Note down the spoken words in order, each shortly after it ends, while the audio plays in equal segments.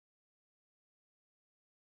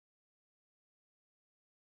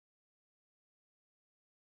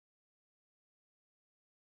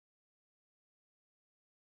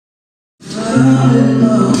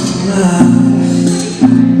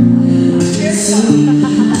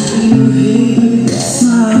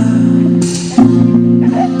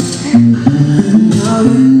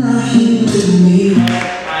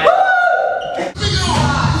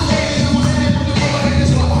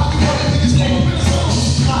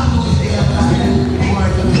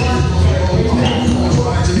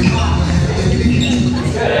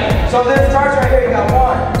So this starts right here. You got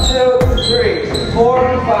 1, 2, 3,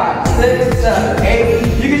 4, 5, 6, 7,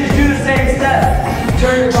 8. You can just do the same step.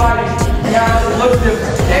 Turn your body. Now it looks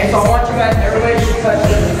different. Okay, so I want you guys, everybody to touch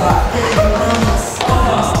different side.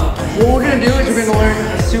 What we're gonna do is we're gonna learn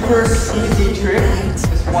a super easy trick.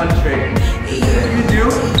 Just one trick. What you're gonna do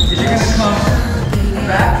is you're gonna come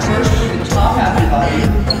back first to the top half of your body.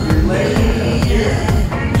 Your legs are gonna come here,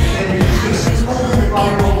 and you're just gonna hold your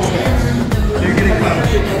body all the way. You're gonna come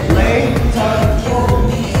lay, tuck,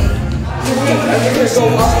 forward. And you're gonna go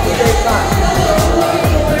up at the same time.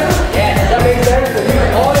 Yeah, does that make sense? So you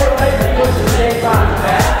all your legs are push at the same time.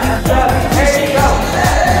 7, 8, go.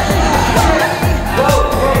 Go,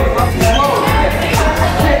 go, up, go.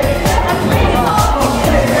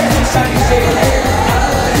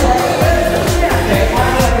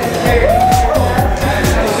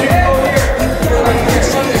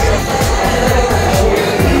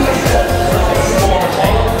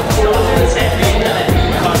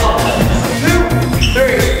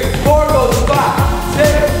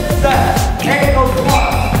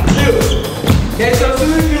 Okay, so as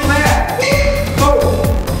soon as you land, boom,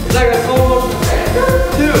 it's like a slow motion.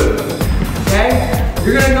 2, okay?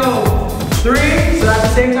 You're gonna go 3, so at the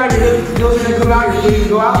same time your heels are gonna come out, your feet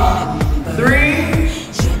go out. 3,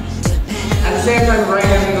 at the same time your right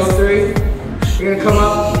hand's gonna go 3. You're gonna come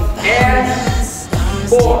up, and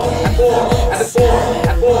 4, 4, at the 4,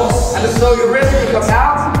 at 4. And so your wrist is gonna come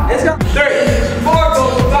out, it's gonna 3, 4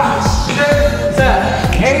 goes 5, 6,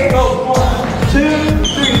 7, 8 goes 1, 2,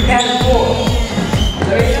 3, and 4.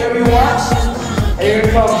 So whatever you want, and you're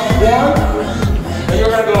gonna come 1, and you're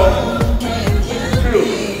gonna go 2,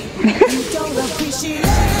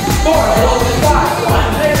 4.